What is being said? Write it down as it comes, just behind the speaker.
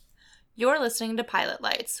You're listening to Pilot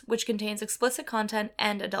Lights, which contains explicit content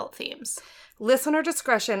and adult themes. Listener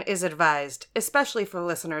discretion is advised, especially for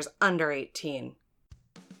listeners under 18.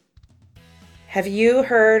 Have you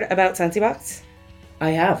heard about SensiBox? I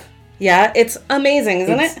have. Yeah, it's amazing,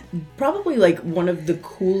 isn't it? Probably like one of the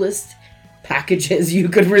coolest packages you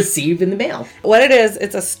could receive in the mail. What it is,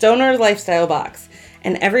 it's a stoner lifestyle box.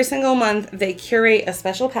 And every single month, they curate a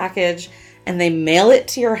special package and they mail it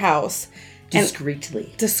to your house.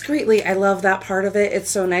 Discreetly. Discreetly. I love that part of it.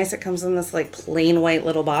 It's so nice. It comes in this like plain white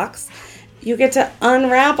little box. You get to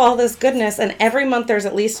unwrap all this goodness, and every month there's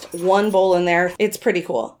at least one bowl in there. It's pretty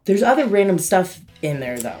cool. There's other random stuff in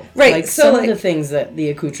there, though. Right. Like some of the things that the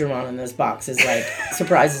accoutrement in this box is like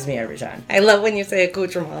surprises me every time. I love when you say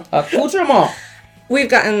accoutrement. Accoutrement. We've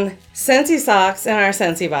gotten Sensi socks in our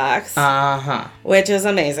Sensi box. Uh-huh. Which is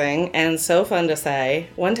amazing and so fun to say.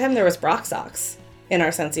 One time there was Brock socks in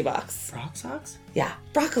our Sensi box. Brock socks? Yeah.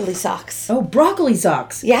 Broccoli socks. Oh, broccoli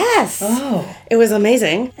socks. Yes. Oh. It was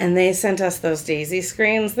amazing. And they sent us those daisy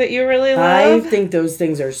screens that you really love. I think those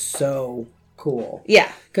things are so cool. Yeah.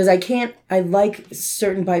 Because I like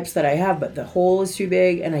certain pipes that I have, but the hole is too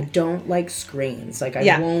big and I don't like screens. Like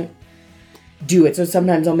I won't do it. So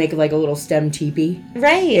sometimes I'll make like a little stem teepee.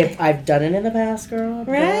 Right. If I've done it in the past, girl.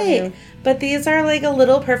 Right. But these are like a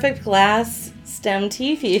little perfect glass stem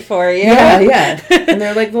teepee for you. Yeah. And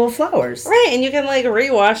they're like little flowers. Right. And you can like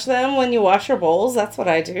rewash them when you wash your bowls. That's what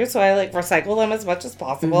I do. So I like recycle them as much as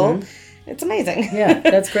possible. Mm-hmm. It's amazing. Yeah,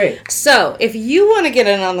 that's great. So if you want to get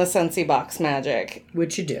in on the Sensi Box magic.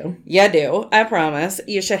 Which you do. You do. I promise.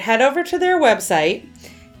 You should head over to their website.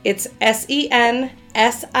 It's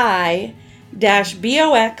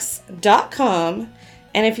sensi-box.com.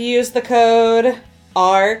 And if you use the code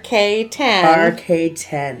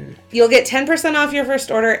RK10, you'll get 10% off your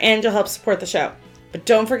first order and you'll help support the show. But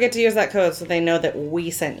don't forget to use that code so they know that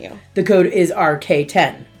we sent you. The code is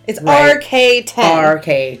RK10. It's right? RK10.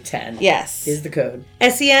 RK10. Yes. Is the code.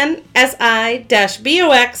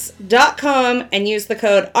 sensi-box.com and use the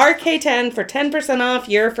code RK10 for 10% off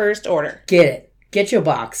your first order. Get it. Get your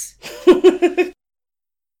box.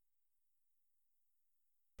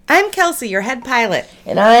 I'm Kelsey, your head pilot.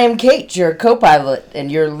 And I'm Kate, your co-pilot,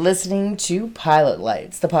 and you're listening to Pilot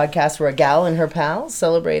Lights, the podcast where a gal and her pals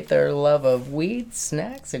celebrate their love of weed,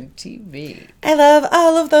 snacks, and TV. I love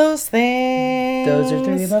all of those things. Those are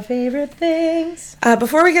three of my favorite things.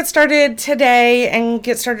 Before we get started today and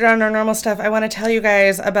get started on our normal stuff, I want to tell you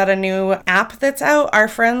guys about a new app that's out. Our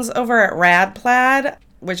friends over at RadPlaid,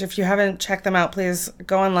 which if you haven't checked them out, please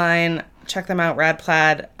go online, check them out,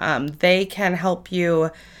 RadPlaid. They can help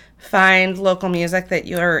you find local music that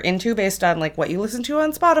you're into based on like what you listen to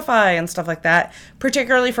on Spotify and stuff like that,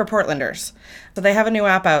 particularly for Portlanders. So they have a new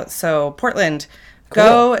app out. So Portland,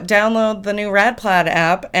 go download the new RadPlaid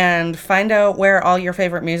app and find out where all your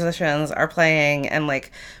favorite musicians are playing and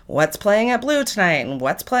like what's playing at Blue tonight and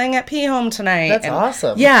what's playing at P-Home tonight. That's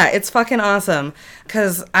awesome. Yeah, it's fucking awesome.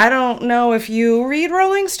 Because I don't know if you read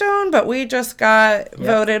Rolling Stone, but we just got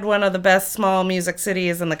voted one of the best small music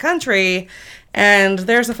cities in the country. And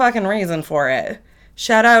there's a fucking reason for it.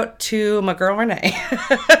 Shout out to my girl, Renee.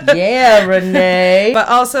 Yeah, Renee. But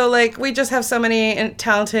also, like, we just have so many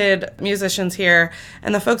talented musicians here.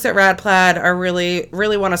 And the folks at RadPlaid are really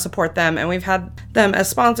want to support them. And we've had them as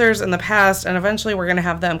sponsors in the past. And eventually we're going to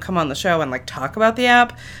have them come on the show and, like, talk about the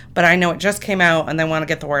app. But I know it just came out and they want to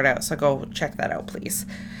get the word out. So go check that out, please.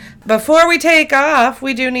 Before we take off,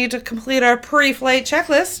 we do need to complete our pre-flight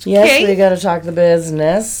checklist. Yes, Kate? We gotta talk the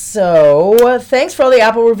business. So, thanks for all the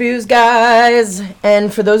Apple reviews, guys.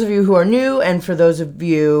 And for those of you who are new, and for those of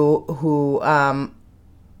you who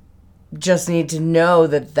just need to know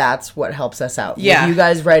that that's what helps us out. Yeah. With you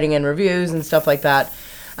guys writing in reviews and stuff like that.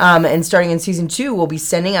 And starting in season 2, we'll be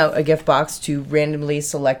sending out a gift box to randomly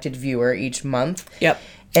selected viewer each month. Yep.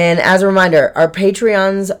 And as a reminder, our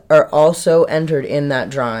Patreons are also entered in that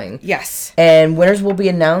drawing. Yes. And winners will be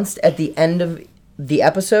announced at the end of the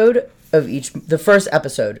episode of the first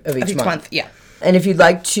episode of each month. Yeah. And if you'd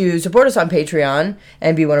like to support us on Patreon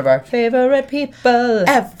and be one of our favorite people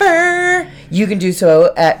ever, you can do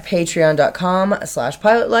so at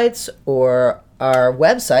patreon.com/pilotlights or our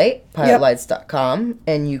website, pilotlights.com.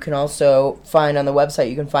 And you can also find on the website,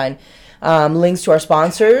 you can find links to our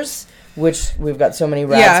sponsors, which we've got so many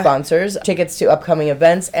rad sponsors, tickets to upcoming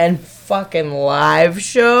events, and fucking live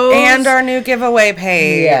shows. And our new giveaway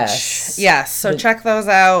page. Yes. So check those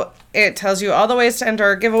out. It tells you all the ways to enter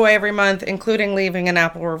our giveaway every month, including leaving an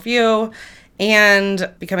Apple review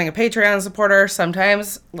and becoming a Patreon supporter.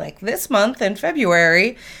 Sometimes, like this month in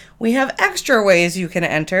February, we have extra ways you can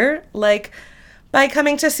enter, like by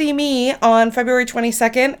coming to see me on February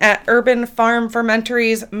 22nd at Urban Farm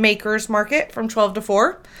Fermentory's Makers Market from 12 to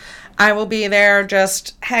 4. I will be there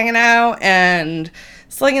just hanging out and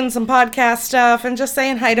slinging some podcast stuff and just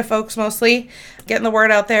saying hi to folks mostly, getting the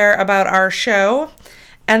word out there about our show.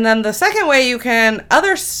 And then the second way you can,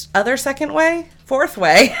 fourth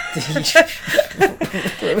way,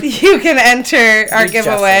 you can enter our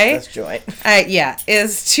giveaway.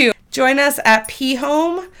 Is to join us at P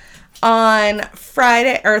Home on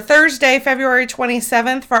Thursday, February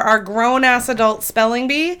 27th for our Grown Ass Adult Spelling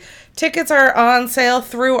Bee. Tickets are on sale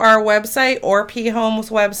through our website or P Home's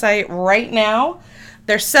website right now.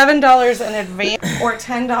 They're $7 in advance or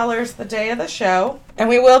 $10 the day of the show. And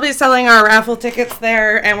we will be selling our raffle tickets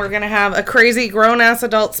there, and we're going to have a crazy grown-ass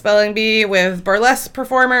adult spelling bee with burlesque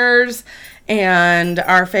performers and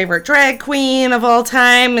our favorite drag queen of all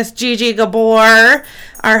time, Miss Gigi Gabor,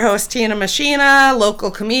 our host Tina Machina, local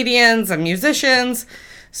comedians and musicians.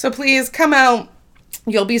 So please come out.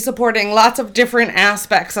 You'll be supporting lots of different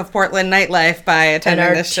aspects of Portland nightlife by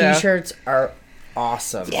attending this show. And our t-shirts are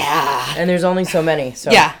awesome. Yeah. And there's only so many. So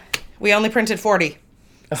yeah. We only printed 40.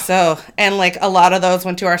 So, and like a lot of those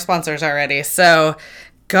went to our sponsors already. So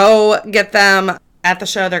go get them at the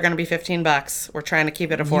show. They're going to be $15. We're trying to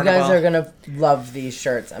keep it affordable. You guys are going to love these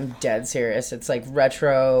shirts. I'm dead serious. It's like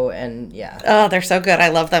retro and yeah. Oh, they're so good. I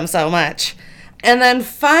love them so much. And then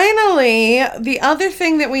finally, the other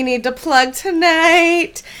thing that we need to plug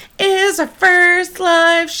tonight is our first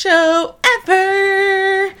live show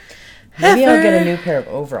ever. Maybe I'll get a new pair of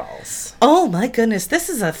overalls. Oh my goodness, this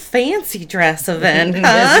is a fancy dress event,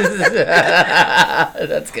 huh?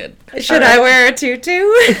 That's good. Should I wear a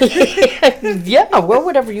tutu? Yeah, wear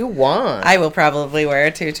whatever you want. I will probably wear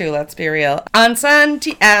a tutu, let's be real. On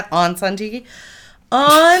 420.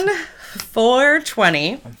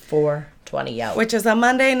 420 out. Which is a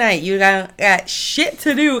Monday night. You got shit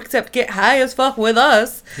to do except get high as fuck with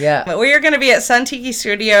us. Yeah. But we are going to be at Sun Tiki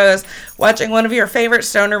Studios watching one of your favorite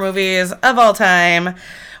stoner movies of all time.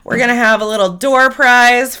 We're going to have a little door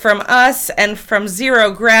prize from us and from Zero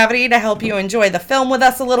Gravity to help you enjoy the film with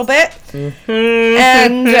us a little bit. Mm-hmm.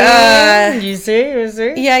 And, you see?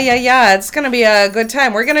 Yeah. It's going to be a good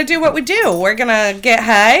time. We're going to do what we do. We're going to get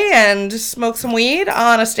high and smoke some weed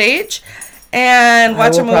on a stage. And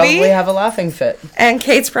watch a movie. I will probably have a laughing fit. And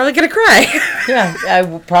Kate's probably going to cry. Yeah, I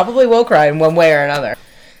probably will cry in one way or another.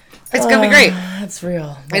 It's going to be great. That's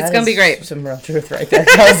real. It's going to be great. Some real truth right there,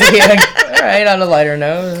 Kelsey. All right, on a lighter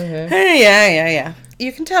note. Okay. Yeah.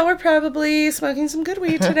 You can tell we're probably smoking some good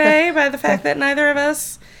weed today by the fact that neither of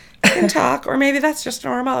us can talk. Or maybe that's just a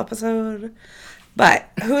normal episode. But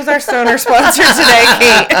who's our stoner sponsor today,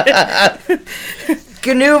 Kate?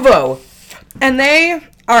 Canuvo. And they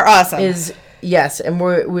are awesome. Yes, and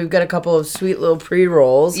we've got a couple of sweet little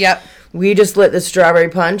pre-rolls. Yep. We just lit the strawberry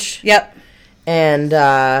punch. Yep. And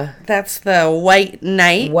that's the white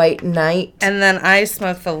night. And then I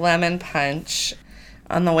smoked the lemon punch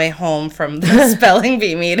on the way home from the spelling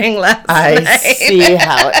bee meeting last night. I see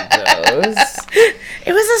how it goes.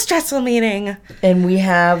 It was a stressful meeting. And we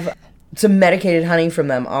have some medicated honey from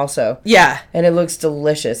them also. Yeah. And it looks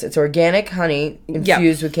delicious. It's organic honey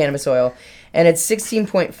infused with cannabis oil. And it's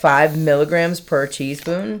 16.5 milligrams per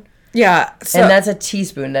teaspoon. Yeah. And that's a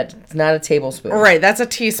teaspoon. That's not a tablespoon. Right. That's a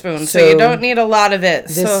teaspoon. So you don't need a lot of it.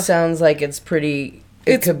 This sounds like it's pretty...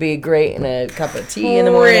 It could be great in a cup of tea in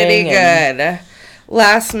the morning. Pretty good.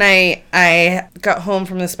 Last night, I got home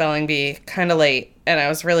from the spelling bee kind of late. And I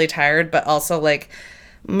was really tired. But also, like,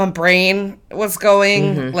 my brain was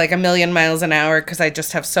going like a million miles an hour because I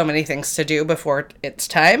just have so many things to do before it's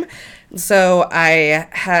time. So I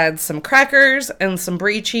had some crackers and some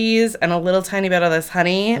brie cheese and a little tiny bit of this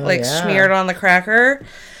honey smeared on the cracker.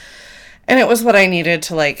 And it was what I needed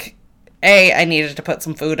to I needed to put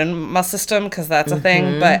some food in my system because that's a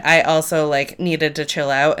thing. But I also needed to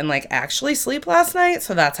chill out and actually sleep last night.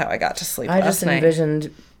 So that's how I got to sleep last night. I just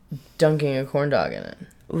envisioned dunking a corn dog in it.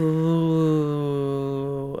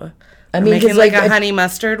 Ooh. I mean, making a honey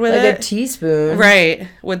mustard with it. Like a teaspoon. Right.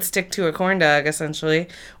 Would stick to a corn dog, essentially.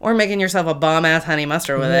 Or making yourself a bomb-ass honey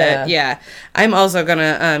mustard with it. Yeah. I'm also going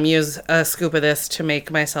to use a scoop of this to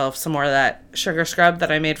make myself some more of that sugar scrub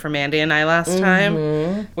that I made for Mandy and I last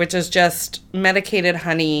time. Which is just medicated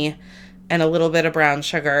honey and a little bit of brown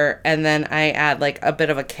sugar. And then I add a bit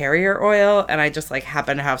of a carrier oil. And I just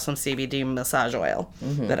happen to have some CBD massage oil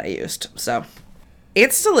that I used. So...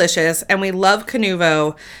 it's delicious, and we love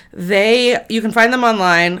Canuvo. You can find them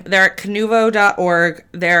online. They're at canuvo.org.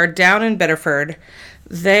 They're down in Biddeford.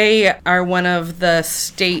 They are one of the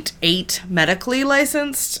state 8 medically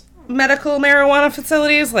licensed medical marijuana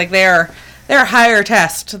facilities. They they're higher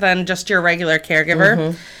test than just your regular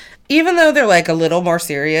caregiver. Even though they're like a little more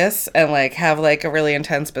serious and like have like a really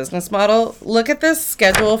intense business model, look at this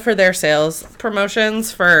schedule for their sales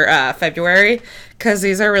promotions for February, because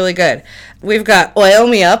these are really good. We've got Oil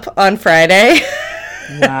Me Up on Friday.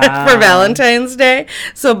 Wow. For Valentine's Day.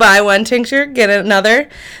 So buy one tincture, get another.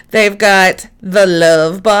 They've got the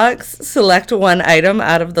Love Box. Select one item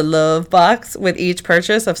out of the Love Box with each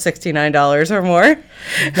purchase of $69 or more.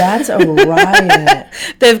 That's a riot.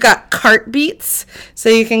 They've got Cart Beats. So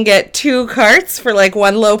you can get 2 carts for like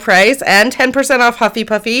one low price and 10% off Huffy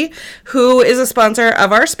Puffy, who is a sponsor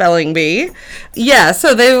of our Spelling Bee. Yeah,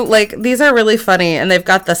 so they like, these are really funny. And they've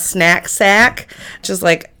got the Snack Sack, which is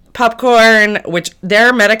like popcorn, which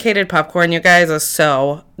their medicated popcorn, you guys, is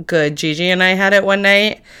so good. Gigi and I had it one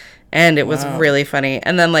night and it was really funny.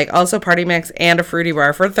 And then like also Party Mix and a fruity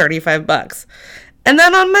bar for $35. And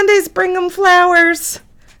then on Mondays, bring them flowers.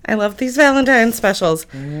 I love these Valentine's specials.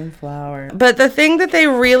 Flowers. But the thing that they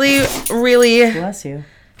really bless you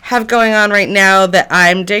have going on right now that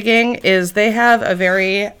I'm digging is they have a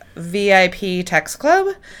very VIP text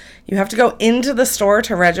club. You have to go into the store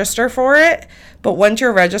to register for it. But once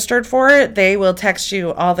you're registered for it, they will text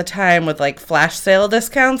you all the time with like flash sale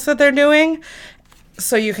discounts that they're doing.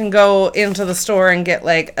 So you can go into the store and get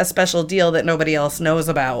like a special deal that nobody else knows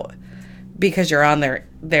about because you're on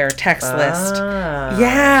their text list.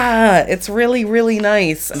 Yeah, it's really, really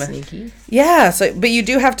nice. Sneaky. Yeah, but you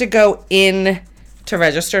do have to go in to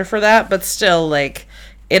register for that, but still like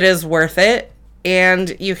it is worth it.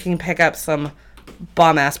 And you can pick up some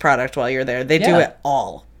bomb-ass product while you're there. They do it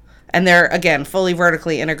all. And they're, again, fully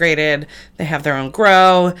vertically integrated. They have their own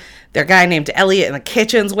grow. Their guy named Elliot in the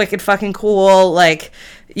kitchen's wicked fucking cool. Like,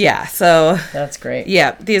 yeah, so. That's great.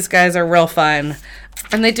 Yeah, these guys are real fun.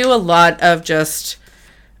 And they do a lot of just,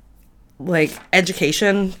 like,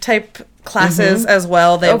 education type classes as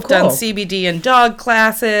well. They've done CBD and dog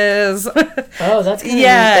classes. Oh, that's kind of neat,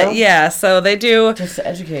 though. Yeah, so they do. Just to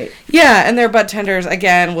educate. Yeah, and their bud tenders,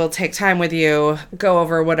 again, will take time with you, go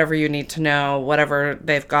over whatever you need to know, whatever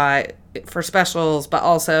they've got for specials, but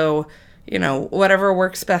also, you know, whatever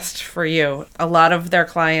works best for you. A lot of their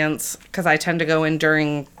clients, because I tend to go in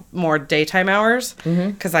during more daytime hours,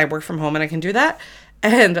 because I work from home and I can do that,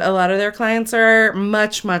 and a lot of their clients are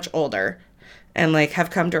much, much older. And, like, have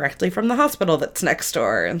come directly from the hospital that's next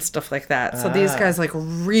door and stuff like that. So these guys, like,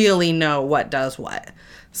 really know what does what.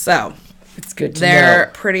 So it's good to know.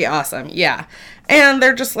 They're pretty awesome. Yeah. And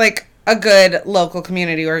they're just, like, a good local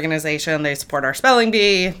community organization. They support our Spelling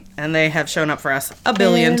Bee. And they have shown up for us a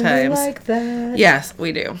billion times. We like that. Yes,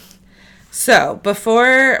 we do. So,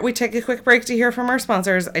 before we take a quick break to hear from our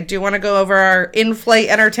sponsors, I do want to go over our in-flight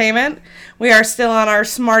entertainment. We are still on our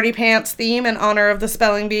Smarty Pants theme in honor of the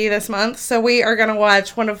Spelling Bee this month. So, we are going to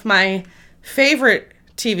watch one of my favorite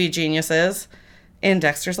TV geniuses in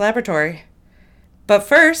Dexter's Laboratory. But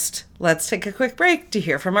first, let's take a quick break to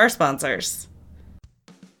hear from our sponsors.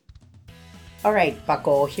 All right,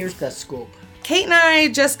 Buckle, here's the scoop. Kate and I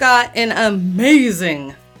just got an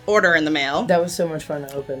amazing order in the mail. That was so much fun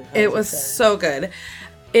to open. It was so good.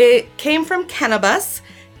 It came from Kenabus,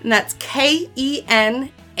 and that's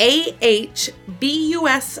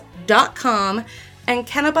KENAHBUS.com. And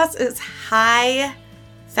Kenabus is high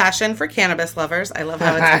fashion for cannabis lovers. I love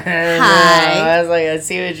how it's high. I was like, I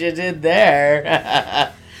see what you did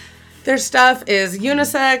there. Their stuff is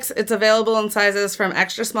unisex. It's available in sizes from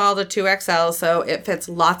extra small to 2XL, so it fits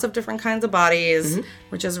lots of different kinds of bodies,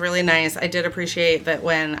 which is really nice. I did appreciate that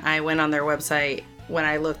when I went on their website, when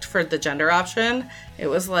I looked for the gender option, it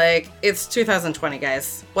was like, it's 2020,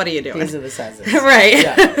 guys. What are you doing? These are the sizes. Right.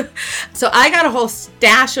 Yeah. So I got a whole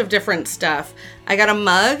stash of different stuff. I got a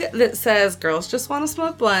mug that says, "Girls just want to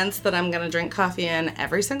smoke blunts," that I'm going to drink coffee in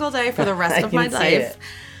every single day for the rest of my life.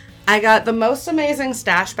 I got the most amazing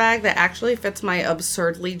stash bag that actually fits my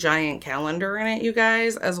absurdly giant calendar in it, you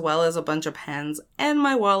guys, as well as a bunch of pens and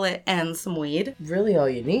my wallet and some weed. Really all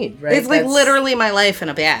you need, right? It's like literally my life in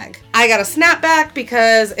a bag. I got a snapback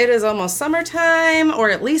because it is almost summertime,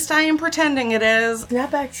 or at least I am pretending it is.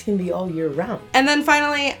 Snapbacks can be all year round. And then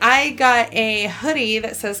finally, I got a hoodie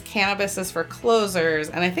that says "Cannabis is for closers,"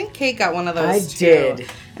 and I think Kate got one of those too. did.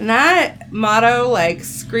 And that motto, like,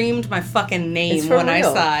 screamed my fucking name when real. I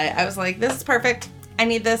saw it. I was like, this is perfect. I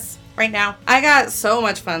need this right now. I got so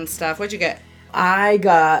much fun stuff. What'd you get? I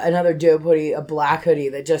got another dope hoodie, a black hoodie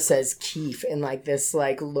that just says Keef in, like, this,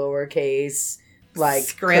 like, lowercase, like,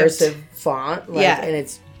 script. Cursive font. Like, Yeah. And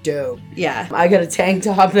it's dope. Yeah. I got a tank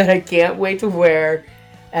top that I can't wait to wear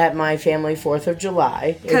at my family 4th of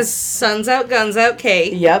July. Because sun's out, guns out,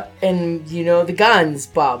 Kate. Yep. And you know the guns,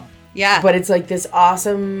 Bob. Yeah. But it's like this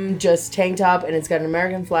awesome just tank top, and it's got an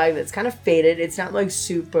American flag that's kind of faded. It's not like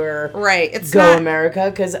super right. It's go not America,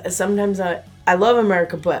 because sometimes I love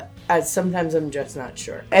America, but sometimes I'm just not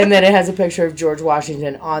sure. And then it has a picture of George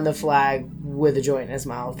Washington on the flag with a joint in his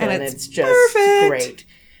mouth, and it's just perfect. Great.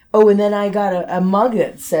 Oh, and then I got a mug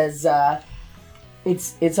that says,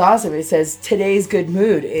 it's awesome. It says, "Today's good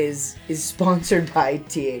mood is sponsored by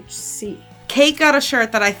THC." Kate got a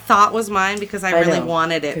shirt that I thought was mine because I really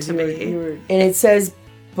wanted it to be. And it says,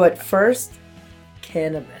 "But first,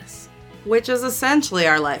 cannabis." Which is essentially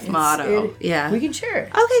our life motto. Yeah. We can share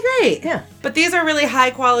it. Okay, great. Yeah. But these are really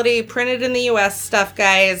high quality, printed in the US stuff,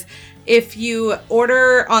 guys. If you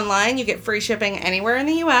order online, you get free shipping anywhere in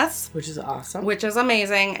the US. Which is awesome. Which is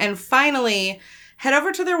amazing. And finally, head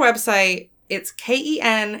over to their website. It's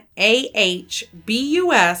KENAHBUS.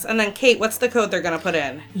 And then, Kate, what's the code they're going to put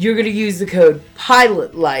in? You're going to use the code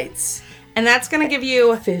PILOTLIGHTS. And that's going to give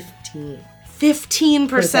you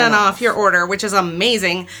 15% off your order, which is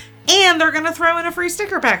amazing. And they're going to throw in a free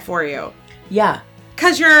sticker pack for you. Yeah.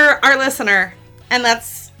 Because you're our listener. And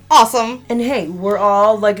that's awesome. And hey, we're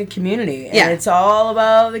all like a community. And yeah. It's all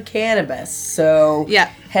about the cannabis. So yeah.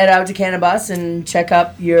 Head out to Cannabis and check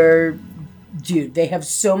up your... Dude, they have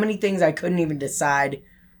so many things I couldn't even decide.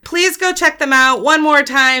 Please go check them out. One more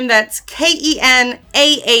time, that's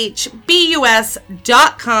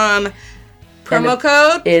KENAHBUS.com. Promo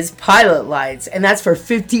code is Pilot Lights, and that's for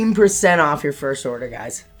 15% off your first order,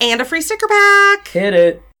 guys. And a free sticker pack. Hit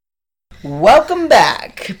it. Welcome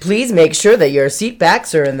back. Please make sure that your seat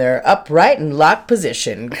backs are in their upright and locked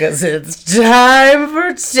position, because it's time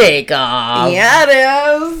for takeoff. Yeah,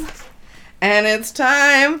 it is. And it's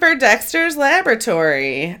time for Dexter's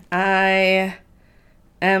Laboratory. I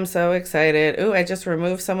am so excited. Ooh, I just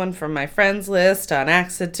removed someone from my friends list on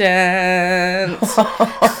accident.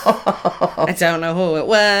 I don't know who it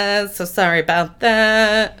was, so sorry about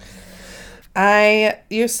that. I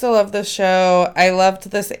used to love this show. I loved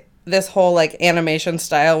this whole like animation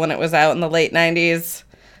style when it was out in the late 90s.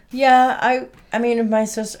 Yeah, I mean, my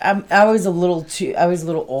sister, I was a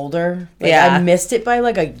little older. Like, yeah. I missed it by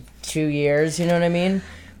like 2 years, you know what I mean?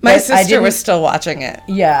 My sister was still watching it.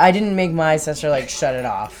 Yeah, I didn't make my sister like shut it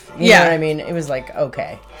off. You know what I mean? It was like,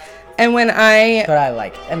 okay. And But I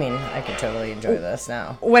could totally enjoy this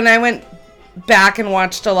now. When I went back and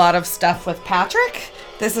watched a lot of stuff with Patrick,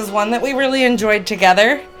 this is one that we really enjoyed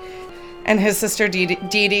together. And his sister Dee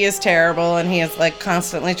Dee is terrible, and he is like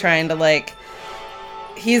constantly trying to like,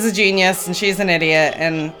 he's a genius and she's an idiot,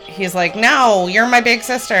 and he's like, no, you're my big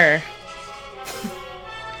sister.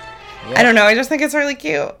 Yep. I don't know, I just think it's really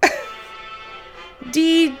cute.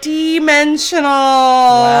 D-dimensional.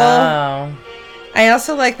 Wow. I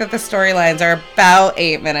also like that the storylines are about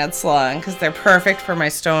 8 minutes long because they're perfect for my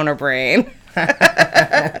stoner brain.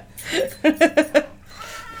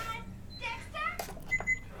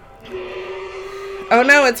 Oh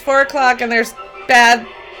no, it's 4:00 and there's bad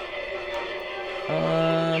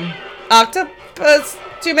octopus,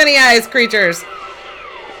 too many eyes creatures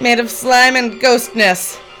made of slime and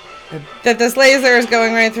ghostness that this laser is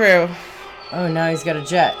going right through. Oh, now he's got a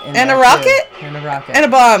jet. And a rocket? And a rocket. And a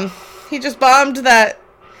bomb. He just bombed that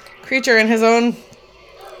creature in his own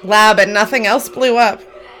lab and nothing else blew up.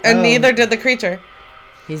 And neither did the creature.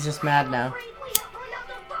 He's just mad now.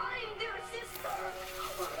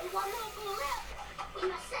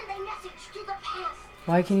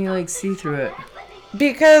 Why can you, like, see through it?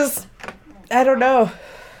 Because, I don't know.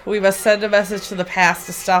 We must send a message to the past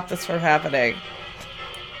to stop this from happening.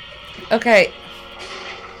 Okay.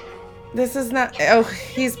 This is not... Oh,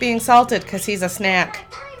 he's being salted because he's a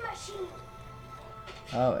snack.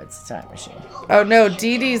 Oh, it's a time machine. Oh, no.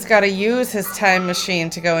 Dee Dee's got to use his time machine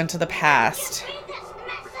to go into the past.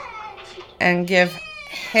 And give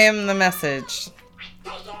him the message.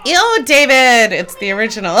 Ew, David! It's the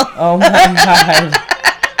original. Oh, my God.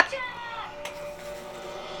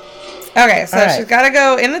 Okay, so she's got to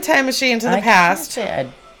go in the time machine to the past. I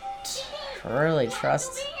really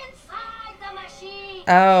trust.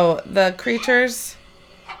 Oh, the creatures?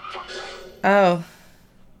 Oh.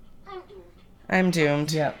 I'm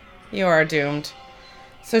doomed. Yep. You are doomed.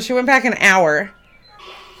 So she went back an hour.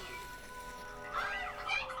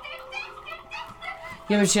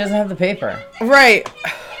 Yeah, but she doesn't have the paper. Right.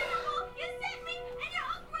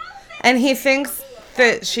 And he thinks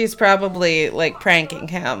that she's probably, like, pranking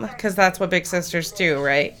him. Because that's what big sisters do,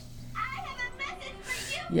 right?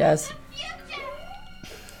 Yes.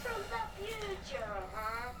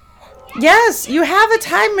 Yes, you have a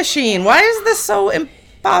time machine. Why is this so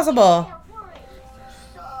impossible?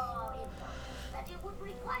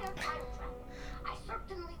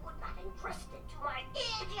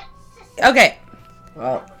 Okay.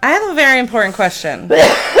 Well, I have a very important question.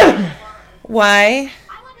 Why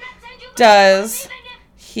does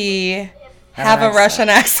he have a Russian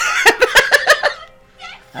accent?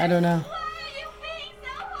 I don't know.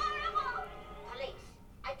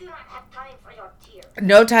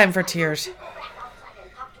 No time for tears.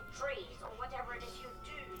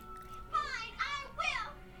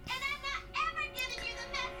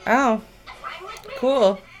 Oh,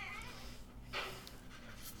 cool.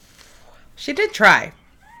 She did try.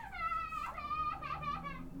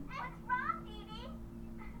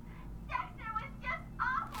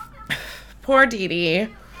 Poor Dee Dee.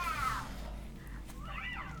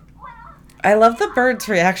 I love the bird's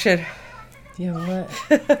reaction. Yeah, what?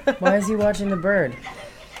 Why is he watching the bird?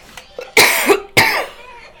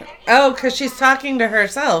 Oh, because she's talking to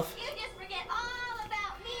herself. You just forget all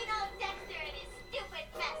about mean old Dexter and his stupid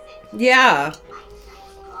message. Yeah.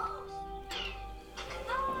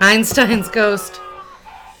 Einstein's ghost.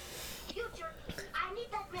 Future, I need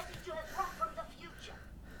that message you have brought from the future.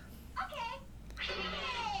 Okay.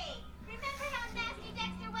 Hey, remember how nasty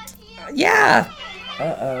Dexter was to you? Yeah.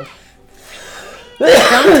 Uh-oh.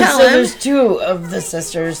 Don't tell So him. there's two of the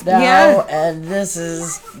sisters now, Yeah. and this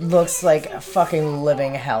looks like a fucking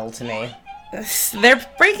living hell to me. They're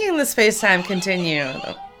breaking the space-time continuum.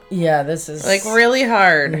 Yeah, this is Like, really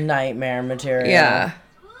hard. nightmare material. Yeah.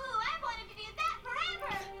 Ooh, I wanted to do that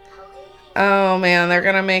forever. Oh, man. They're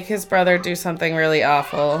going to make his brother do something really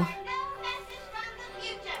awful. No message from the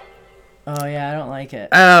future. Oh yeah, I don't like it.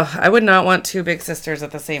 Oh, I would not want two big sisters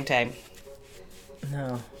at the same time.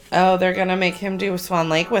 No. Oh, they're going to make him do Swan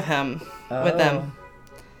Lake with him. With them.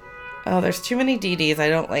 Oh, there's too many Dee Dees. I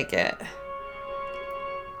don't like it.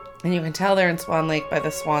 And you can tell they're in Swan Lake by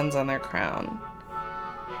the swans on their crown.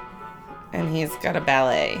 And he's got a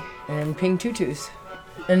ballet. And pink tutus.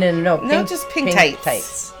 And then no, No, just pink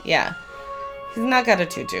tights. Yeah. He's not got a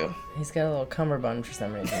tutu. He's got a little cummerbund for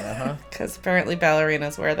some reason, huh? Because apparently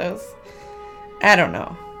ballerinas wear those. I don't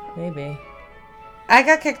know. Maybe. I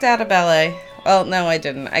got kicked out of ballet. Well, no, I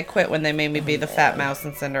didn't. I quit when they made me be the fat mouse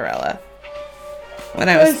in Cinderella. When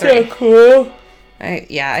I was 3. cool.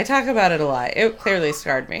 I talk about it a lot. It clearly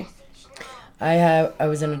scarred me. I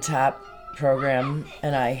was in a tap program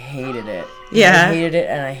and I hated it. Yeah. I hated it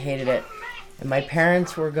and I hated it. And my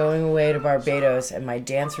parents were going away to Barbados, and my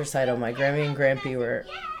dance recital, my Grammy and Grampy were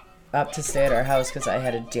up to stay at our house because I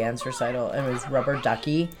had a dance recital, and it was Rubber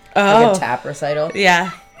Ducky, like Oh. a tap recital.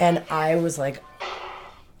 Yeah. And I was like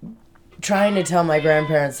trying to tell my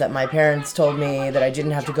grandparents that my parents told me that I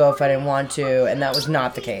didn't have to go if I didn't want to, and that was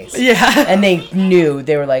not the case. Yeah. And they knew.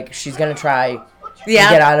 They were like, she's going to try to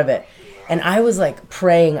Yeah. get out of it. And I was like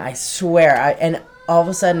praying, I swear. And all of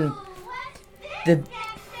a sudden, the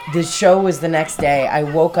show was the next day. I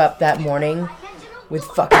woke up that morning with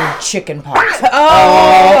fucking chicken pox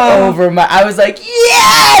all over my... I was like,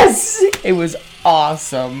 yes! It was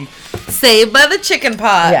awesome. Saved by the chicken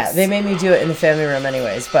pox. Yeah, they made me do it in the family room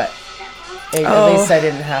anyways, but at Oh. least I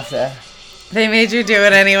didn't have to. They made you do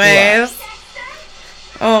it anyways. Yeah.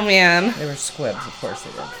 Oh, man. They were squibs, of course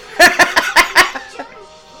they did.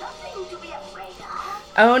 Nothing to be afraid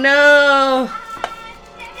of. Oh, no.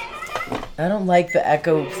 I don't like the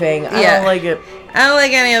echo thing. I Yeah. don't like it. I don't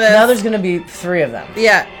like any of this. Now there's going to be 3 of them.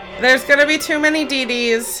 Yeah. There's going to be too many Dee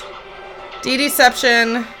Dees.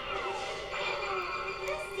 Dee-Deception. This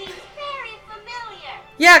seems very familiar.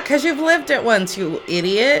 Yeah, because you've lived it once, you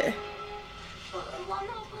idiot. One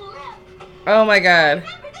who left. Oh, my God.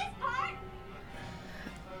 Remember this part?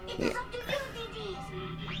 It is up to you,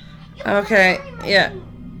 DDs. Okay. Yeah.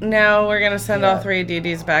 Now we're going to send all Yeah. 3 Dee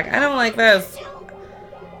Dees back. I don't like this.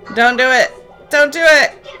 Don't do it. Don't do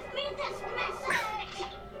it. Give me this message.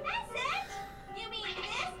 Message? You mean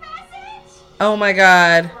this message? Oh, my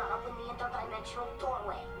God. Open the interdimensional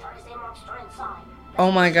doorway. There is a monster inside.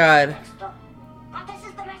 Oh, my God. But this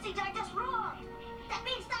is the message I just wrote. That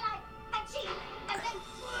means that I cheat. And then...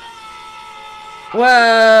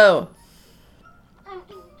 Whoa. I'm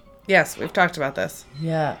doomed. Yes, we've talked about this.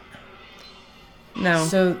 Yeah. No.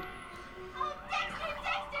 So, Oh, Dexter, come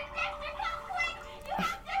quick. You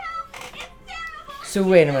have to help. It's terrible. so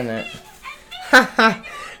wait a minute.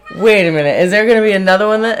 Wait a minute. Is there going to be another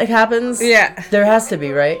one that happens? Yeah. There has to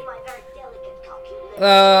be, right? My very delicate calculation.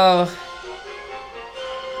 Oh.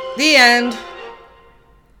 The end.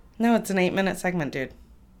 No, it's an 8-minute segment, dude.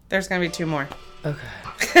 There's gonna be 2 more. Okay.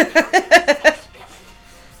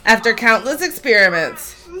 After countless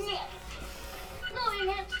experiments. No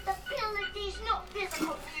enhanced abilities, no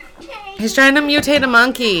physical mutation. He's trying to mutate a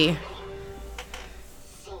monkey.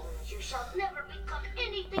 Seems you shall never become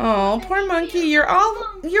anything Oh, poor monkey. You're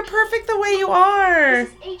perfect the way you are. This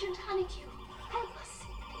is Agent Honeydew. Help us.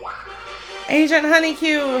 Agent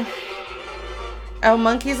Honeydew. Oh,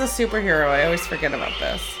 monkey's a superhero. I always forget about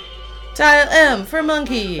this. Dial M for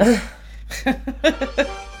monkey.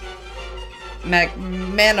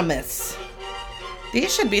 Magnanimous.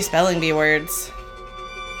 These should be spelling bee words.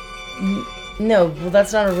 No, well,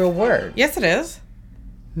 that's not a real word. Yes, it is.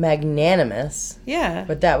 Magnanimous. Yeah.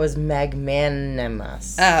 But that was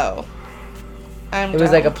magmanimous. Oh. It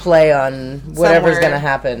was like a play on whatever's word. going to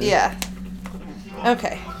happen. Yeah.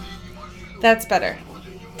 Okay. That's better.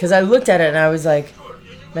 Because I looked at it and I was like,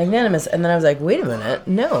 magnanimous. And then I was like, wait a minute.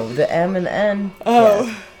 No, the M and the N. Oh.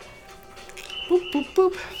 Yeah. Boop, boop,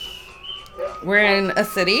 boop. We're in a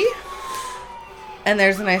city. And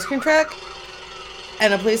there's an ice cream truck.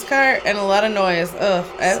 And a police car. And a lot of noise. Ugh.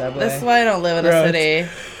 This is why I don't live in a city.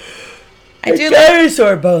 I do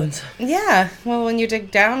dinosaur bones. Yeah. Well, when you dig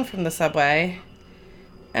down from the subway.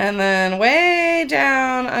 And then way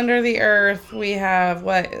down under the earth, we have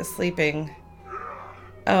what is sleeping?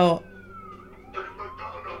 Oh.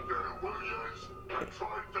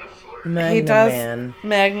 He does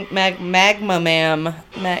magma man.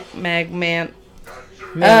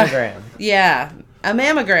 Mammogram. Yeah, a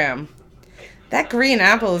mammogram. That green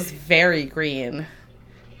apple is very green.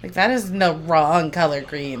 Like, that is the wrong color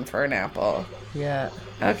green for an apple. Yeah.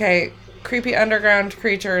 Okay, creepy underground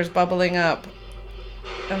creatures bubbling up.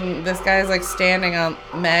 And this guy's like standing on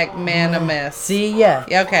magnanimous. See, yeah.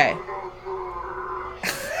 Yeah, okay.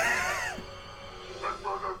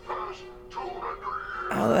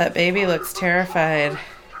 Oh, that baby looks terrified.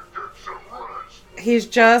 He's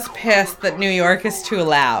just pissed that New York is too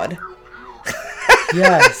loud.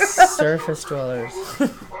 Yes, surface dwellers.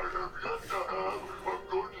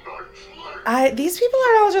 These people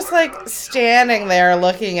are all just like standing there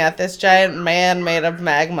looking at this giant man made of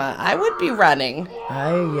magma. I would be running.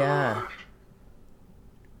 Yeah.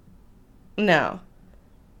 No.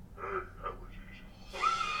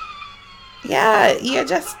 Yeah, you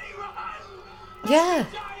just... Yeah.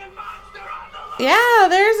 Yeah,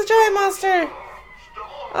 there's a giant monster.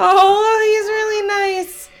 Oh, he's really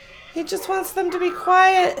nice. He just wants them to be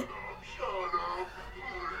quiet.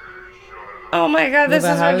 Oh my god, this is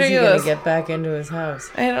ridiculous. How is he going to get back into his house?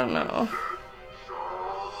 I don't know.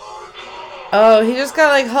 Oh, he just got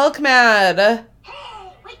like Hulk mad.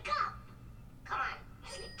 Hey, wake up! Come on,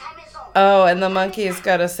 sleep time is over. Oh, and the monkey's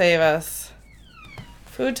gotta save us.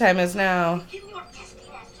 Food time is now. Give me your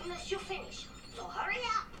testing as soon as you finish. So hurry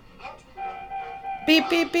up and Beep,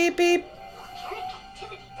 beep, beep, beep. volcanic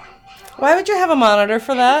activity downtown. Why would you have a monitor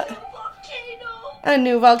for that? Volcano! A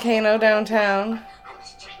new volcano downtown. I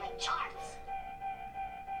must check my charts.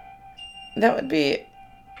 That would be...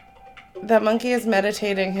 That monkey is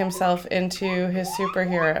meditating himself into his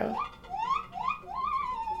superhero.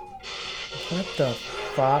 What the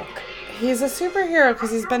fuck? He's a superhero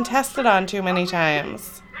because he's been tested on too many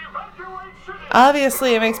times.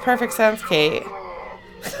 Obviously, it makes perfect sense, Kate.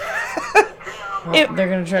 Well, they're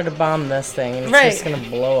going to try to bomb this thing and it's Right. just going to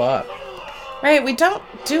blow up. Right, we don't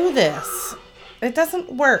do this. It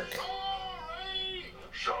doesn't work.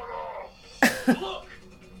 Shut up! Look!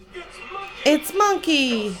 It's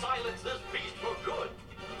Monkey! Silence this beast for good!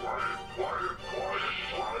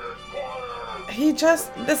 He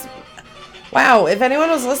just... This... Wow, if anyone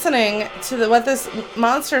was listening to what this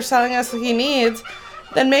monster's telling us he needs,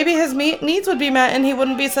 then maybe his needs would be met and he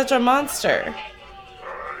wouldn't be such a monster.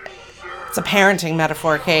 It's a parenting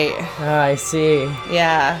metaphor, Kate. Ah, I see.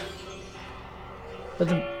 Yeah.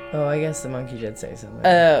 But I guess the monkey did say something.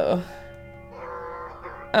 Oh.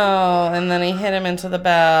 Oh, and then he hit him into the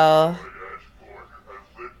bell.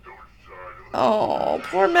 Oh,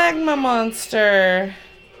 poor magma monster.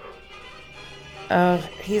 Oh,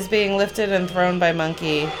 he's being lifted and thrown by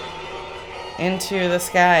monkey into the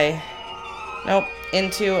sky. Nope,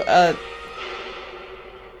 into a...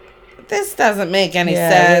 This doesn't make any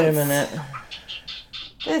sense. Wait a minute.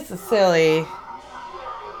 This is silly.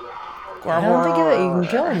 I don't think that you can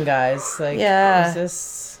kill him, guys. Like, Yeah. is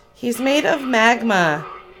this He's made of magma.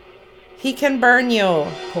 He can burn you.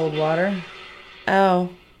 cold water? Oh.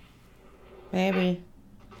 Maybe.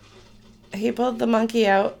 He pulled the monkey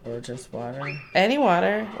out. Or just water? Any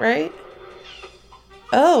water, right?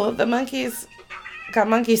 Oh, the monkey's got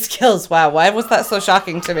monkey skills. Wow, why was that so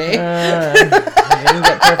shocking to me? You didn't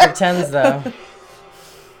get perfect tens, though.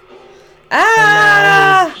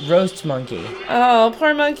 Ah! Roast monkey. Oh,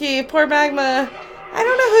 poor monkey. Poor magma. I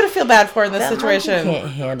don't know who to feel bad for in this That situation. monkey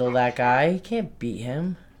can't handle that guy. You can't beat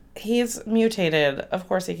him. He's mutated. Of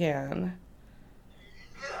course he can.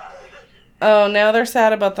 Oh, now they're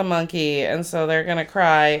sad about the monkey, and so they're gonna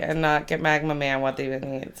cry and not get Magma Man what he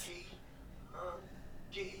needs.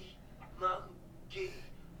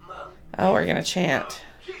 Oh, we're gonna chant.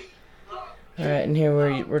 All right, and here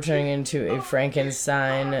we're turning into a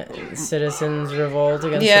Frankenstein citizens revolt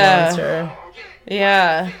against the monster.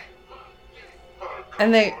 Yeah.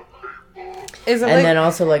 And they... Is it And then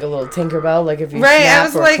also like a little Tinkerbell, like if you right, snap I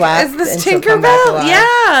was or like, clap, is this and she'll come back Tinkerbell? alive.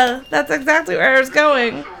 Yeah, that's exactly where I was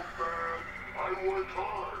going.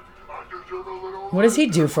 What does he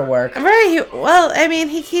do for work? Right, well, I mean,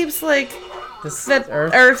 he keeps, like, This the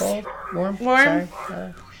Earth, Earth cold? Warm? warm?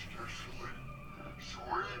 Sorry.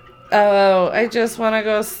 Oh, I just want to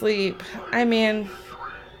go sleep. I mean,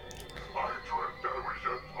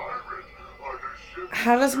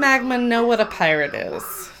 how does Magma know what a pirate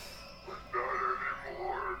is?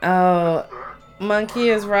 Oh, Monkey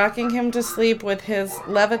is rocking him to sleep with his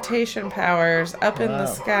levitation powers up in the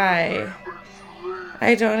sky.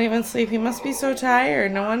 I don't even sleep. He must be so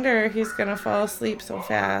tired. No wonder he's gonna fall asleep so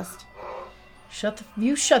fast.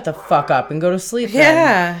 You shut the fuck up and go to sleep.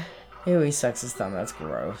 Yeah. Then. Ew, he sucks his thumb. That's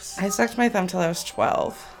gross. I sucked my thumb till I was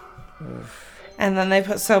 12. And then they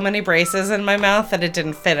put so many braces in my mouth that it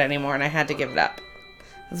didn't fit anymore and I had to give it up.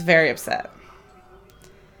 I was very upset.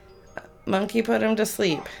 Monkey put him to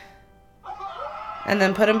sleep. And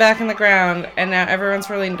then put him back in the ground, and now everyone's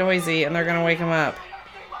really noisy and they're gonna wake him up.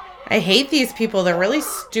 I hate these people. They're really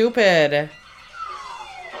stupid.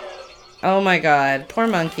 Oh my god. Poor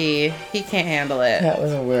Monkey. He can't handle it. That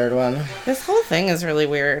was a weird one. This whole thing is really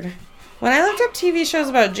weird. When I looked up TV shows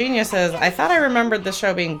about geniuses, I thought I remembered the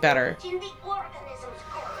show being better. In the organism's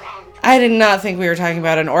grand. I did not think we were talking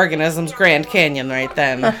about an organism's Grand Canyon right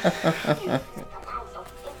then. I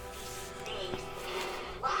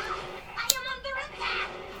am under attack.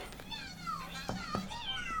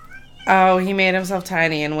 Oh, he made himself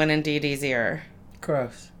tiny and went in Dee Dee's ear.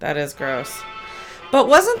 Gross. That is gross. But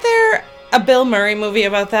wasn't there a Bill Murray movie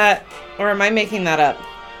about that? Or am I making that up?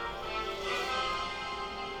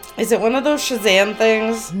 Is it one of those Shazam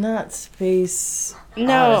things? Not Space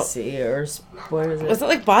No. Odyssey or what is it? Was it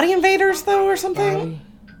like Body Invaders, though, or something? Body-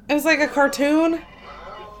 It was like a cartoon?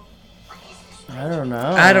 I don't know.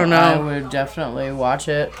 I don't know. I would definitely watch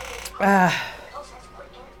it.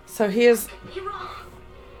 So he is...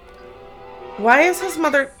 Why is his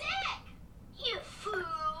mother... You fool.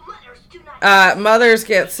 Mothers do not mothers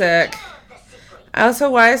get sick. the secret. Also,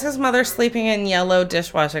 why is his mother sleeping in yellow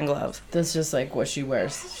dishwashing gloves? That's just like what she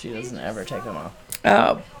wears. She doesn't ever take them off.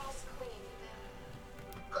 Oh.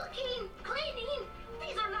 Cooking, cleaning.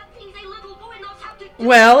 These are not things a little boy knows how to do.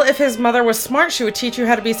 Well, if his mother was smart, she would teach you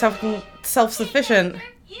how to be self-sufficient.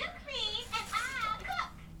 You clean and I'll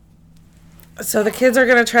cook. So the kids are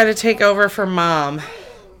going to try to take over for Mom.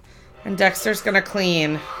 And Dexter's going to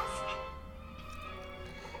clean.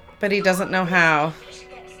 But he doesn't know how.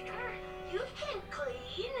 Dexter, you can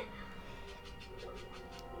clean.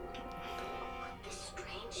 This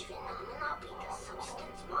strange phenomena being a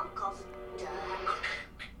substance Mom calls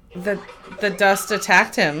dust. The dust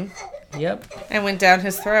attacked him Yep. and went down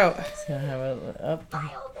his throat. Gonna have it up.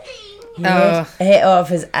 Oh, Hey, off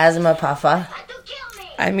his asthma puffer. To kill me.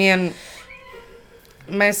 I mean,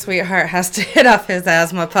 my sweetheart has to hit off his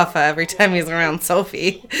asthma puffa every time he's around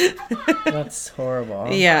Sophie. That's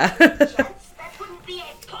horrible. Yeah. That wouldn't be a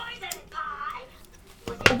poison pie.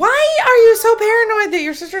 Why are you so paranoid that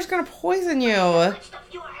your sister's going to poison you? What stuff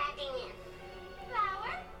you are adding in?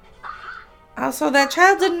 Flour? Aha. Also, that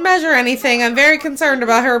child didn't measure anything. I'm very concerned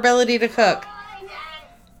about her ability to cook. Poison.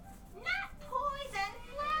 Not poison.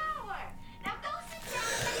 Flour. Now go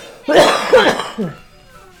sit down.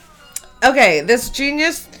 Okay, this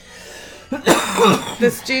genius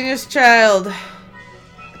child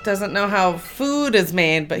doesn't know how food is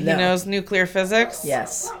made, but he No. knows nuclear physics.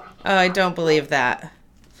 Yes. Oh, I don't believe that.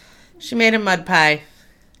 She made a mud pie.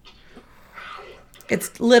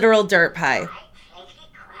 It's literal dirt pie. Flaky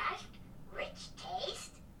crust, rich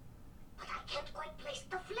taste, but I can't quite place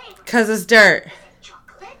the flavor. 'Cause it's dirt.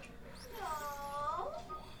 Chocolate? No.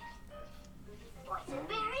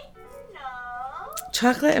 Boysenberry? No.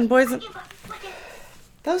 Chocolate and poison. Give up. What is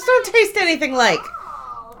Those don't taste anything like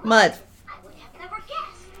oh, mud. I would have never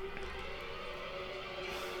guessed.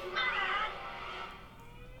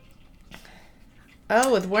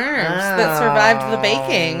 Oh, with worms that survived the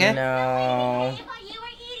baking. No. What you were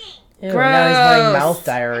eating? Ew, now he's having Gross. mouth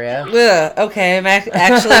diarrhea. Ugh, okay, I'm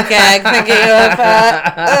actually gagged thinking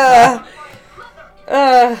of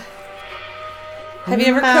Have you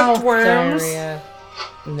ever Mouth cooked worms? diarrhea.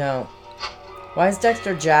 No. Why is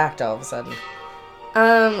Dexter jacked all of a sudden?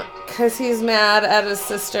 'Cause he's mad at his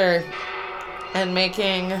sister and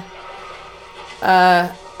making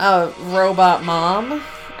a robot mom,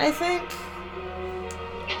 I think,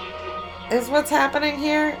 is what's happening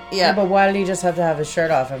here. Yeah. But why did he just have to have his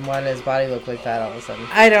shirt off, and why did his body look like that all of a sudden?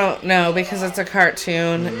 I don't know, because it's a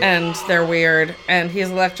cartoon and they're weird, and he's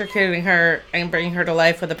electrocuting her and bringing her to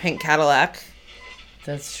life with a pink Cadillac.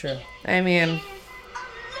 That's true. I mean,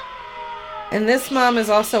 and this mom is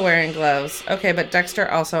also wearing gloves. Okay, but Dexter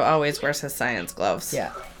also always wears his science gloves.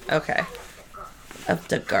 Yeah. Okay. Of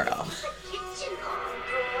the girl.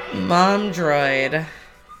 Mom droid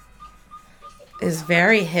is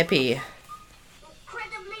very hippie.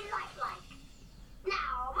 Incredibly lifelike.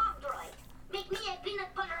 Now, Mom Droid, make me a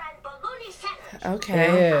peanut butter and bologna sandwich.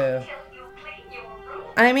 Okay. Ew.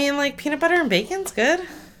 I mean, like, peanut butter and bacon's good.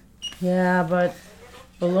 Yeah, but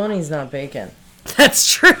bologna's not bacon.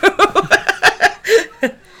 That's true.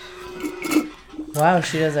 Wow,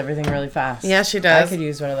 she does everything really fast. Yeah, she does. I could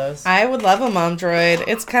use one of those. I would love a mom droid.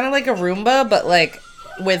 It's kind of like a Roomba, but, like,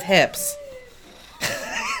 with hips.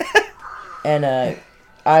 And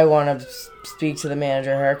I want to speak to the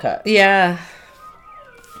manager haircut. Yeah.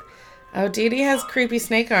 Oh, Dee Dee has creepy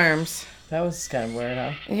snake arms. That was kind of weird,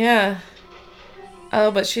 huh? Yeah.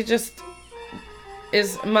 Oh, but she just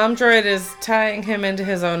Mom Droid is tying him into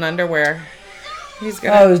his own underwear. He's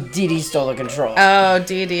gonna. Oh, Dee Dee stole the control. Oh,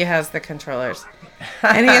 Dee Dee has the controllers.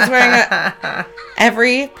 And he's wearing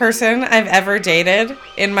every person I've ever dated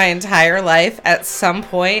in my entire life at some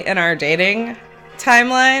point in our dating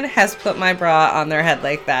timeline has put my bra on their head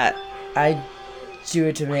like that. I do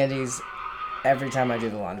it to Mandy's every time I do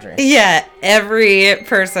the laundry. Yeah, every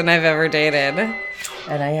person I've ever dated.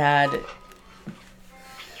 And I had...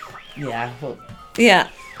 Yeah, well, Yeah.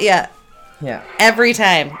 yeah. Every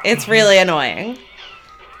time. It's really annoying.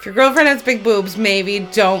 If your girlfriend has big boobs, maybe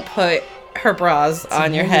don't put her bras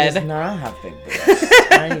on your Mandy does head. not have big boobs.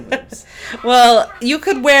 Tiny boobs. Well, you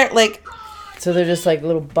could wear, like... So they're just like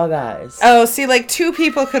little bug eyes. Oh, see, like, 2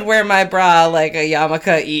 people could wear my bra like a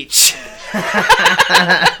yarmulke each.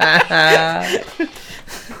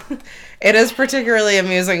 It is particularly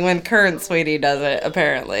amusing when current Sweetie does it,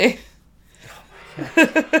 apparently.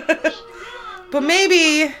 But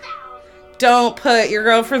maybe don't put your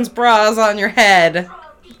girlfriend's bras on your head.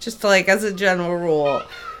 Just like as a general rule.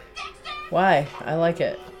 Why? I like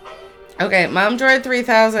it. Okay, Mom Droid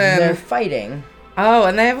 3000. They're fighting. Oh,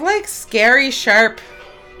 and they have like scary sharp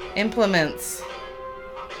implements.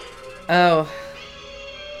 Oh.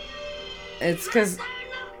 It's because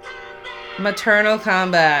maternal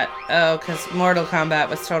combat. Oh, because Mortal Kombat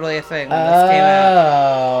was totally a thing when this came out.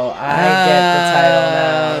 Oh, I get the title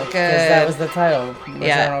now. Good. Because that was the title. Maternal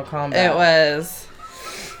Yeah, Combat. it was.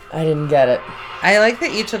 I didn't get it. I like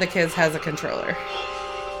that each of the kids has a controller.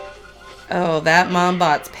 Oh, that mom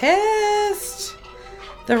bot's pissed.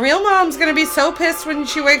 The real mom's gonna be so pissed when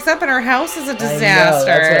she wakes up and her house is a disaster. I know,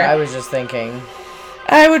 that's what I was just thinking.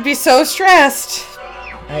 I would be so stressed.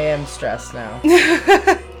 I am stressed now.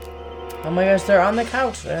 Oh my gosh, they're on the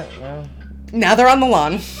couch. Well. Now they're on the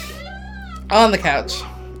lawn. On the couch.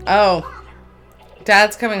 Oh.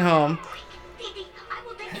 Dad's coming home. Baby, I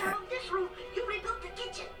will take care of this room. You rebuild the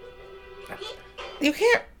kitchen. You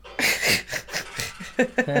can't.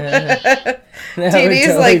 That Dee would Dee's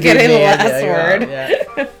totally like be getting the me. last Yeah, word.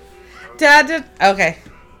 yeah. Dad did. Okay.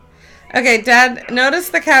 Okay, Dad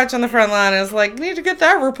noticed the couch on the front lawn and is like, need to get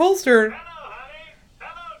that upholstered. Hello, honey.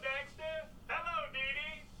 Hello, Dexter. Hello, Dee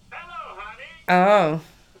Dee. Hello, honey. Oh.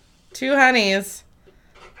 2 honeys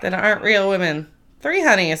that aren't real women. 3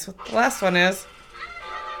 honeys. The last one is.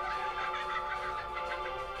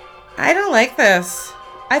 I don't like this.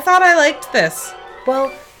 I thought I liked this.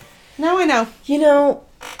 Well, Now I know. you know,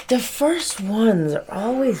 the first ones are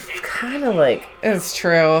always kind of like, It's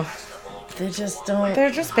true. they just don't. They're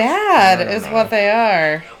just bad, is what they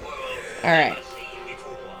are. Alright.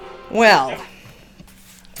 Well,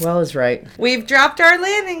 Well is right. we've dropped our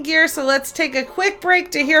landing gear, so let's take a quick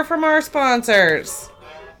break to hear from our sponsors.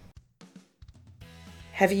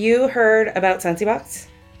 Have you heard about SensiBox?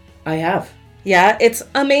 I have. Yeah, it's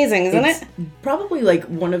amazing, isn't It's it? probably like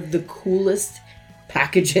one of the coolest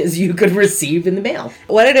packages you could receive in the mail.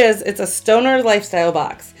 What it is, it's a stoner lifestyle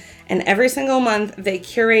box. And every single month, they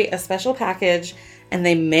curate a special package and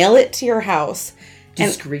they mail it to your house.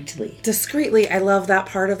 And Discreetly. discreetly, I love that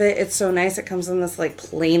part of it. It's so nice. It comes in this like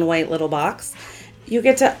plain white little box. You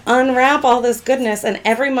get to unwrap all this goodness, and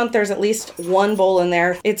every month there's at least one bowl in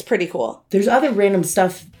there. It's pretty cool. There's other random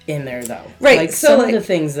stuff in there though. Right, Like so, some like- of the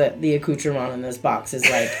things that the accoutrement in this box is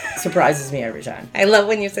like surprises me every time. I love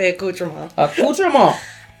when you say accoutrement. Accoutrement.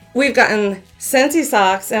 We've gotten Scentsy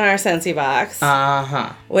socks in our Scentsy box,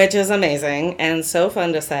 Uh-huh. which is amazing and so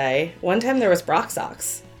fun to say. One time there was Brock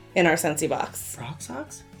socks. in our Scentsy box. Frog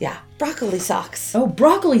socks? Yeah, broccoli socks. Oh,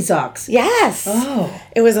 broccoli socks. Yes. Oh.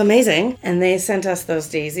 It was amazing. And they sent us those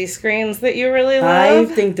daisy screens that you really I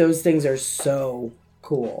love. think those things are so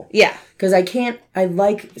cool. Yeah. Because I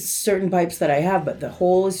like certain pipes that I have, but the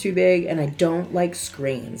hole is too big and I don't like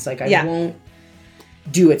screens. Like, I won't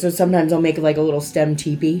do it. So sometimes I'll make like a little stem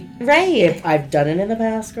teepee. Right. If I've done it in the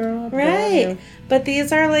past, girl. Right. But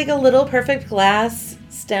these are like a little perfect glass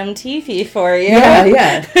stem teepee for you.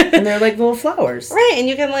 Yeah. And they're like little flowers. Right. And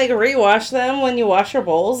you can like rewash them when you wash your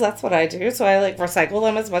bowls. That's what I do. So I like recycle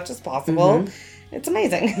them as much as possible. It's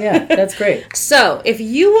amazing. Yeah, that's great. So if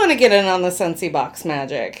you want to get in on the Scentsy box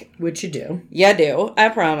magic, Which you do. you do, I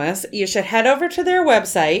promise, you should head over to their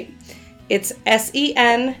website. It's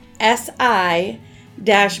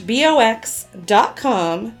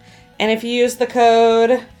sensi-box.com. And if you use the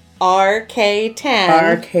code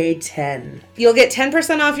RK10, RK10. you'll get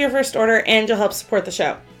 10% off your first order and you'll help support the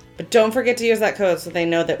show. But don't forget to use that code so they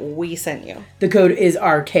know that we sent you. The code is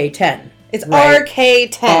RK10. It's Right.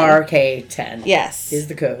 RK10. RK10. Yes. Is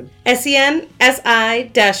the code.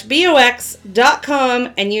 sensi-box.com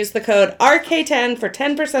and use the code RK10 for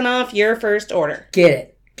 10% off your first order. Get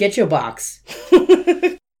it. Get your box.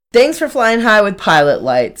 Thanks for flying high with Pilot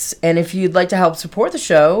Lights. And if you'd like to help support the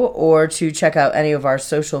show or to check out any of our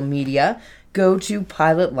social media, go to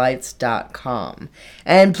pilotlights.com.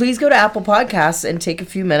 And please go to Apple Podcasts and take a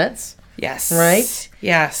few minutes. Yes. Right?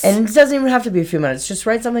 Yes. And it doesn't even have to be a few minutes. Just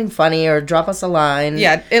write something funny or drop us a line.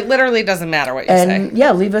 yeah, it literally doesn't matter what you And say.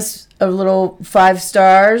 yeah, leave us a little 5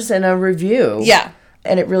 stars and a review. Yeah.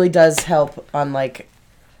 And it really does help on like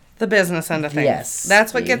The business end of things. Yes.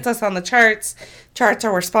 That's what gets us on the charts. Charts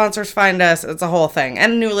are where sponsors find us. It's a whole thing.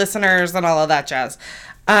 And new listeners and all of that jazz.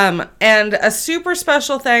 And a super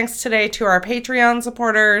special thanks today to our Patreon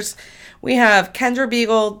supporters. We have Kendra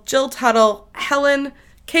Beagle, Jill Tuttle, Helen,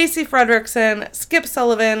 Casey Fredrickson, Skip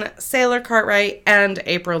Sullivan, Sailor Cartwright, and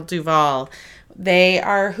April Duval. They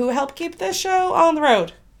are who help keep this show on the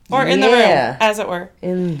road. Or in the Yeah. room, as it were.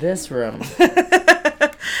 in this room.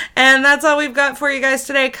 And that's all we've got for you guys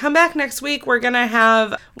today. Come back next week. We're going to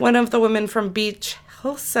have one of the women from Beach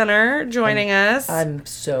Health Center joining us. I'm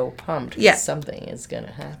so pumped. Yeah. Something is going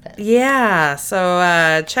to happen. Yeah,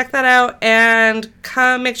 so check that out and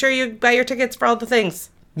come make sure you buy your tickets for all the things.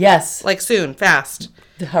 Yes. Like soon, fast.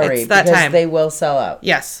 Hurry. It's that because time. they will sell out.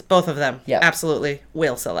 Yes, both of them. Yeah. Absolutely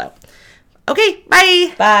will sell out. Okay,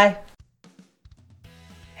 bye. Bye.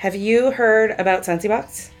 Have you heard about Scentsy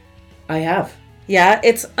Box? I have. Yeah,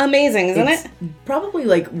 it's amazing, isn't It's it? probably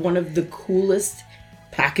like one of the coolest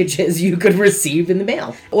packages you could receive in the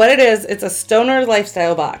mail. What it is, it's a stoner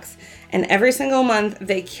lifestyle box. And every single month,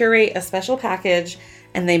 they curate a special package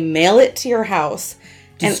and they mail it to your house.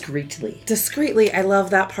 And Discreetly. discreetly, I love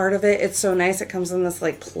that part of it. It's so nice. It comes in this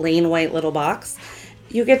like plain white little box.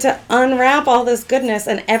 You get to unwrap all this goodness,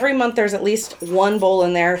 and every month there's at least one bowl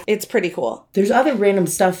in there. It's pretty cool. There's other random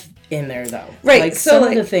stuff in there though. Right, Like so, some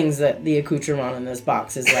like- of the things that the accoutrement in this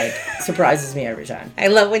box is like surprises me every time. I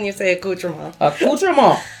love when you say accoutrement.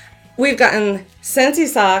 Accoutrement. We've gotten Scentsy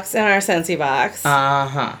socks in our Scentsy box,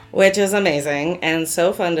 Uh-huh. which is amazing and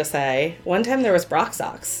so fun to say. One time there was Brock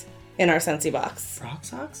socks in our Scentsy box. Frog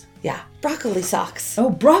socks? Yeah, broccoli socks. Oh,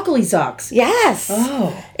 broccoli socks. Yes.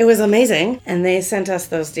 Oh. It was amazing. And they sent us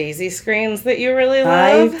those daisy screens that you really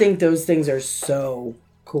I love. think those things are so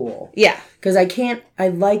cool. Yeah. Because I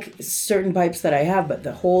like certain pipes that I have, but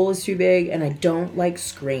the hole is too big and I don't like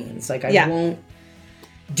screens. Like, I won't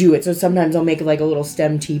do it. So sometimes I'll make like a little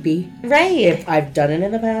stem teepee. Right. If I've done it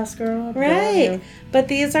in the past, girl. Right. But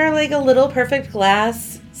these are like a little perfect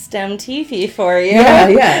glass stem teepee for you.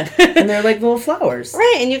 Yeah. And they're like little flowers.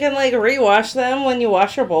 Right. And you can like rewash them when you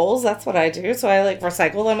wash your bowls. That's what I do. So I like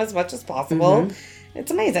recycle them as much as possible. It's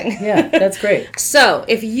amazing. Yeah, that's great. So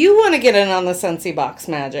if you want to get in on the Scentsy box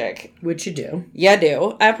magic, Which you do. you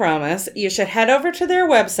do, I promise, you should head over to their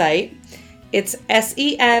website. It's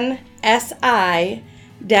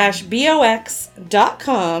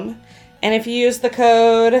sensi-box.com. And if you use the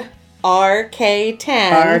code RK10,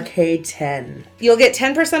 RK10. you'll get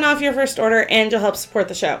 10% off your first order and you'll help support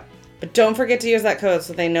the show. But don't forget to use that code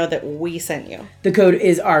so they know that we sent you. The code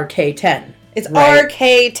is RK10. It's Right.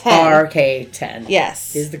 RK10. RK10.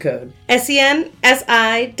 Yes. Is the code.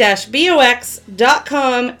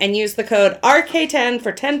 sensi-box.com and use the code RK10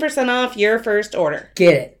 for 10% off your first order.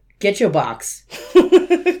 Get it. Get your box.